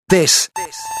This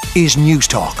is News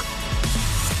Talk.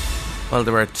 Well,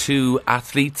 there are two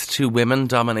athletes, two women,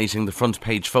 dominating the front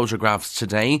page photographs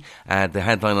today. The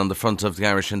headline on the front of the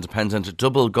Irish Independent: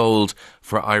 double gold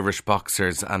for Irish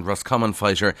boxers. And Roscommon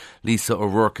fighter Lisa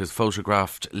O'Rourke is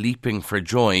photographed leaping for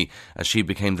joy as she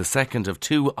became the second of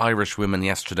two Irish women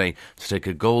yesterday to take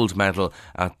a gold medal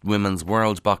at Women's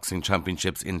World Boxing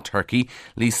Championships in Turkey.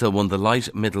 Lisa won the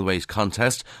light middleweight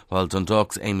contest, while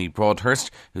Dundalk's Amy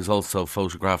Broadhurst, who's also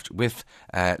photographed with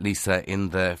Lisa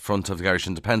in the front of the Irish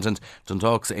Independent,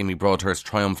 Dundalk's Amy Broadhurst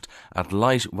triumphed at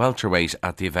light welterweight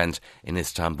at the event in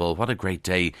Istanbul. What a great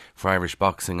day for Irish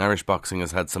boxing. Irish boxing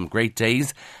has had some great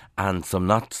days and some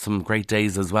not some great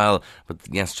days as well, but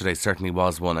yesterday certainly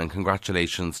was one, and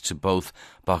congratulations to both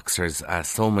boxers.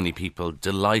 So many people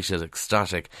delighted,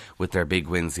 ecstatic with their big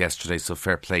wins yesterday, so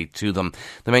fair play to them.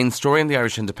 The main story in the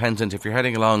Irish Independent: if you're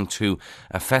heading along to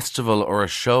a festival or a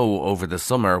show over the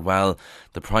summer, well,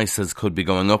 the prices could be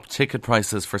going up. Ticket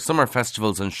prices for summer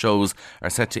festivals and shows are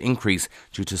set to increase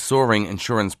due to soaring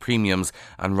insurance premiums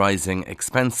and rising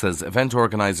expenses. Event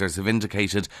organisers have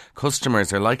indicated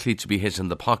customers are likely to be hit in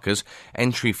the pocket.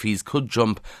 Entry fees could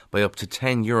jump by up to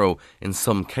 €10 in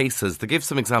some cases. To give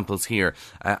some examples here,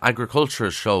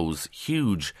 agricultural shows,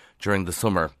 huge during the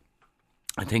summer.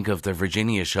 I think of the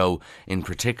Virginia show in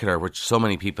particular, which so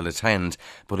many people attend,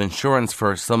 but insurance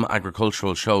for some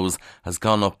agricultural shows has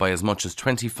gone up by as much as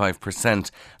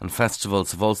 25%, and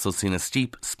festivals have also seen a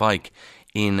steep spike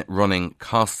in running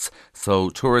costs. So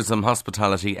tourism,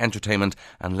 hospitality, entertainment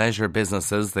and leisure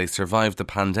businesses, they survived the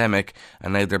pandemic,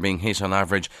 and now they're being hit on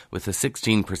average with a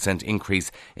 16%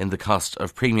 increase in the cost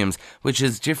of premiums, which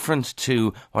is different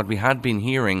to what we had been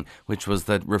hearing, which was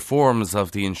that reforms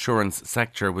of the insurance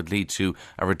sector would lead to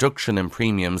a reduction in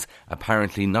premiums,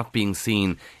 apparently not being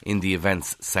seen in the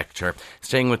events sector.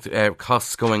 Staying with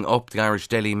costs going up, the Irish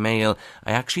Daily Mail,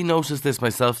 I actually noticed this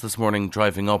myself this morning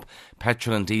driving up,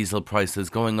 petrol and diesel prices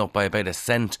going up by about a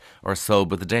cent or so,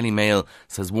 but the Daily Mail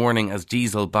says warning as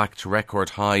diesel back to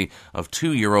record high of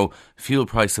 €2. Fuel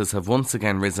prices have once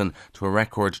again risen to a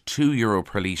record €2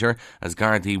 per litre, as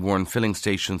Gardaí warn filling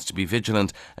stations to be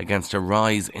vigilant against a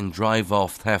rise in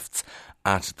drive-off thefts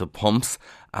at the pumps.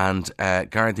 And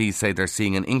Gardaí say they're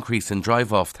seeing an increase in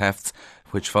drive-off thefts,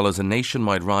 which follows a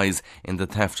nationwide rise in the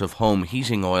theft of home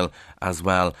heating oil as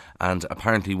well. And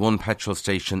apparently one petrol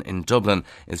station in Dublin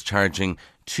is charging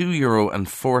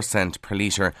 €2.04 per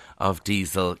litre of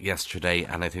diesel yesterday,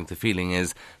 and I think the feeling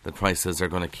is the prices are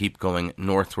going to keep going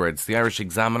northwards. The Irish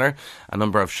Examiner: a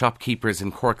number of shopkeepers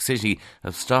in Cork City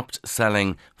have stopped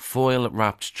selling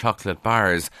foil-wrapped chocolate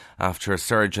bars after a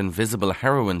surge in visible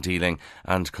heroin dealing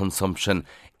and consumption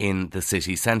in the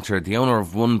city centre. The owner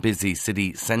of one busy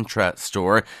city Centra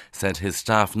store said his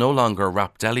staff no longer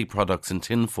wrap deli products in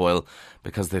tinfoil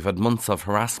because they've had months of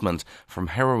harassment from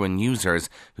heroin users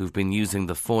who've been using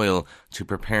the foil to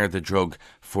prepare the drug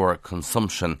for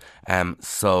consumption.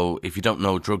 So if you don't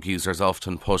know, drug users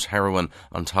often put heroin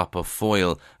on top of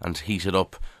foil and heat it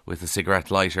up with a cigarette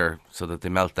lighter so that they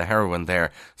melt the heroin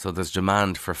there. So there's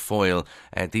demand for foil.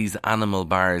 These animal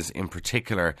bars in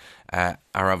particular are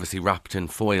obviously wrapped in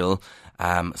foil.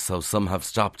 So some have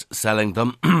stopped selling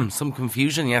them. Some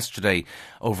confusion yesterday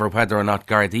over whether or not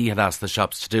Gardaí had asked the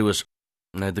shops to do it.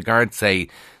 Now, the guards say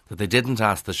that they didn't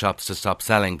ask the shops to stop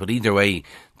selling, but either way,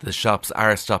 the shops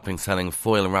are stopping selling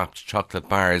foil-wrapped chocolate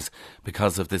bars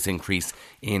because of this increase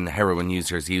in heroin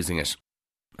users using it.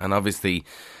 And obviously,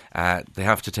 they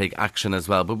have to take action as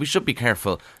well. But we should be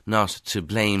careful not to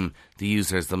blame the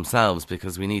users themselves,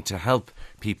 because we need to help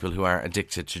people who are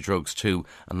addicted to drugs too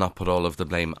and not put all of the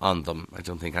blame on them. I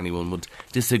don't think anyone would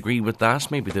disagree with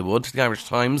that. Maybe they would. The Irish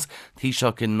Times: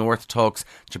 Taoiseach in North talks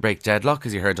to break deadlock.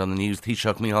 As you heard on the news,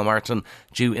 Taoiseach Micheál Martin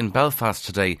due in Belfast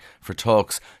today for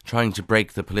talks trying to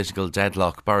break the political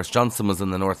deadlock. Boris Johnson was in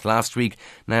the North last week.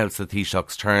 Now it's the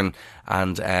Taoiseach's turn,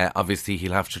 and obviously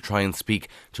he'll have to try and speak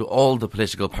to all the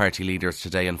political party leaders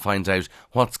today and find out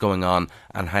what's going on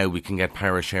and how we can get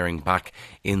power sharing back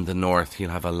in the North. He'll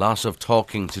have a lot of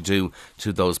talking to do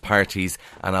to those parties,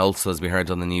 and also, as we heard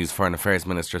on the news, Foreign Affairs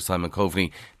Minister Simon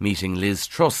Coveney meeting Liz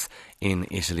Truss in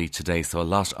Italy today. So a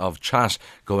lot of chat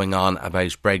going on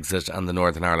about Brexit and the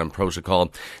Northern Ireland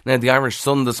Protocol. Now, the Irish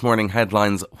Sun this morning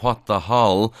headlines: what the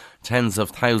haul? Tens of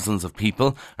thousands of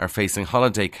people are facing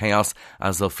holiday chaos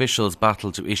as officials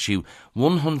battle to issue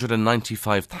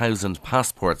 195,000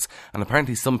 passports, and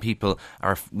apparently some people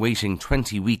are waiting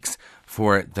 20 weeks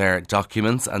for their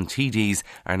documents, and TDs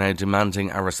are now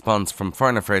demanding a response from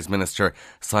Foreign Affairs Minister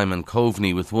Simon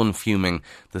Coveney, with one fuming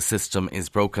the system is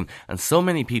broken. And so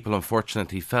many people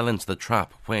unfortunately fell into the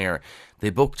trap where they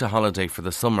booked a holiday for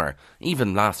the summer,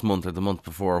 even last month or the month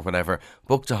before or whatever,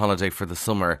 booked a holiday for the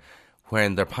summer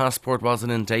when their passport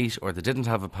wasn't in date or they didn't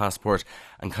have a passport,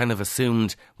 and kind of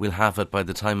assumed we'll have it by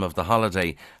the time of the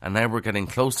holiday. And now we're getting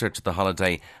closer to the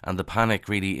holiday and the panic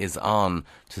really is on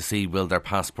to see will their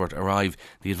passport arrive.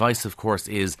 The advice, of course,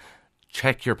 is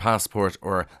check your passport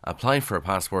or apply for a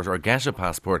passport or get a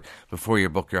passport before you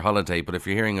book your holiday. But if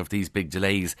you're hearing of these big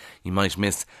delays, you might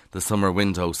miss the summer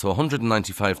window. So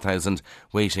 195,000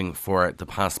 waiting for the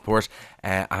passport.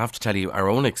 I have to tell you our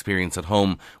own experience at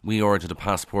home. We ordered a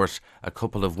passport a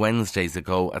couple of Wednesdays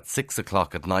ago at 6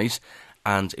 o'clock at night,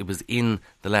 and it was in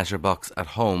the letterbox at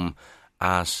home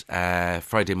at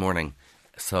Friday morning.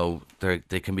 So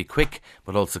they can be quick,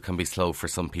 but also can be slow for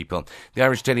some people. The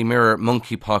Irish Daily Mirror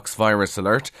monkeypox virus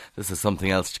alert. This is something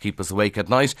else to keep us awake at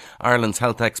night. Ireland's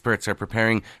health experts are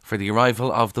preparing for the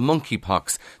arrival of the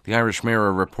monkeypox. The Irish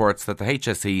Mirror reports that the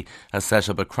HSE has set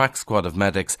up a crack squad of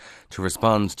medics to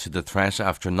respond to the threat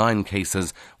after 9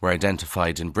 cases were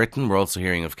identified in Britain. We're also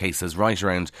hearing of cases right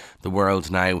around the world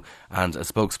now, and a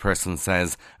spokesperson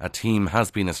says a team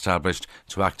has been established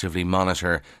to actively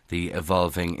monitor the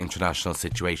evolving international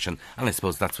situation. And I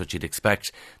suppose that's what you'd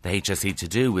expect the HSE to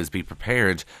do, is be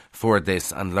prepared for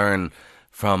this and learn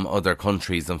from other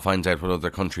countries and find out what other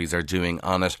countries are doing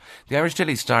on it. The Irish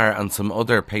Daily Star and some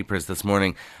other papers this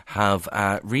morning have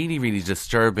a really, really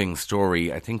disturbing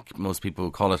story. I think most people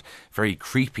would call it very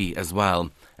creepy as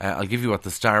well. I'll give you what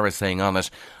the Star is saying on it.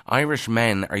 Irish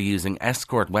men are using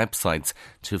escort websites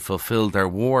to fulfill their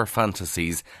war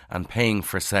fantasies and paying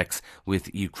for sex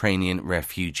with Ukrainian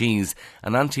refugees.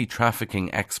 An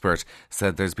anti-trafficking expert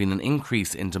said there's been an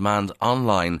increase in demand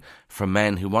online from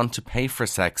men who want to pay for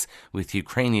sex with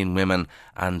Ukrainian women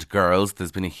and girls.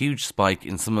 There's been a huge spike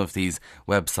in some of these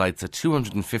websites, a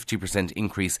 250%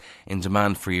 increase in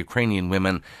demand for Ukrainian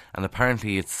women, and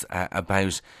apparently it's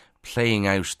about playing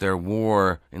out their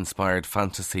war-inspired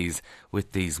fantasies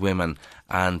with these women.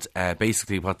 And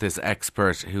basically what this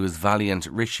expert, who is Valiant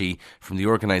Rishi from the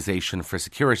Organisation for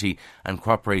Security and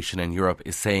Cooperation in Europe,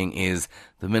 is saying is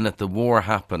the minute the war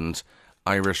happened,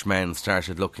 Irish men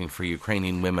started looking for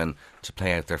Ukrainian women to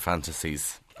play out their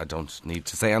fantasies. I don't need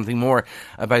to say anything more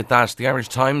about that. The Irish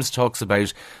Times talks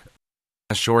about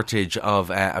a shortage of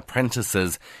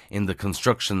apprentices in the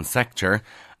construction sector,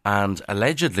 and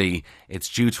allegedly it's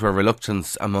due to a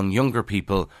reluctance among younger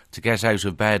people to get out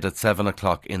of bed at 7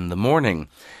 o'clock in the morning.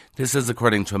 This is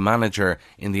according to a manager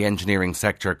in the engineering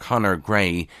sector, Conor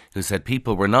Gray, who said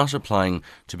people were not applying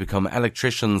to become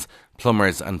electricians,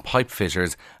 plumbers and pipe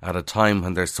fitters at a time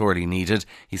when they're sorely needed.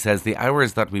 He says the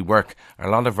hours that we work, a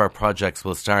lot of our projects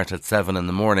will start at 7 in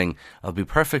the morning. I'll be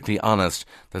perfectly honest,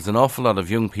 there's an awful lot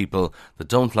of young people that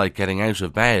don't like getting out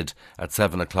of bed at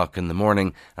 7 o'clock in the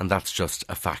morning, and that's just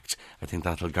a fact. I think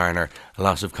that'll garner a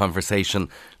lot of conversation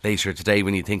later today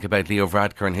when you think about Leo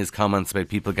Varadkar and his comments about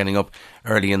people getting up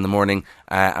early in the morning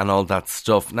and all that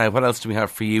stuff. Now, what else do we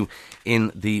have for you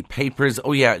in the papers?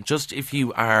 Oh yeah, just if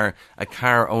you are a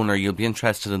car owner, you'll be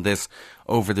interested in this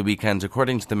over the weekend.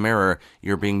 According to the Mirror,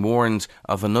 you're being warned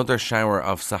of another shower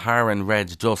of Saharan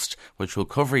red dust which will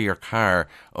cover your car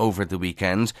over the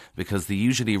weekend, because the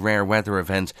usually rare weather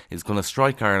event is going to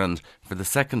strike Ireland for the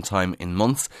second time in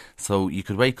months. So you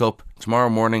could wake up tomorrow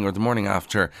morning or the morning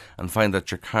after and find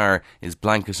that your car is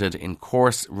blanketed in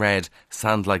coarse red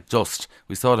sand-like dust.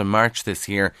 We saw it in March this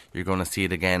year. You're going to see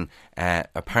it again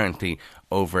apparently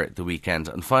over the weekend.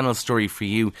 And final story for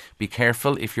you, be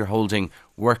careful if you're holding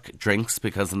work drinks,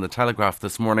 because in the Telegraph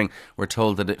this morning we're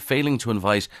told that failing to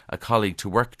invite a colleague to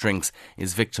work drinks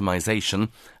is victimisation.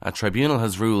 A tribunal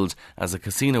has ruled as a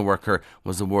casino worker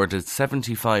was awarded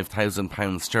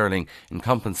 £75,000 sterling in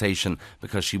compensation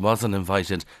because she wasn't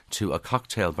invited to a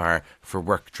cocktail bar for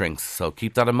work drinks. So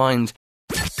keep that in mind.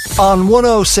 On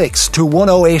 106 to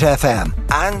 108 FM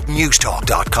and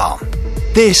newstalk.com.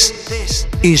 This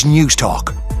is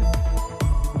Newstalk.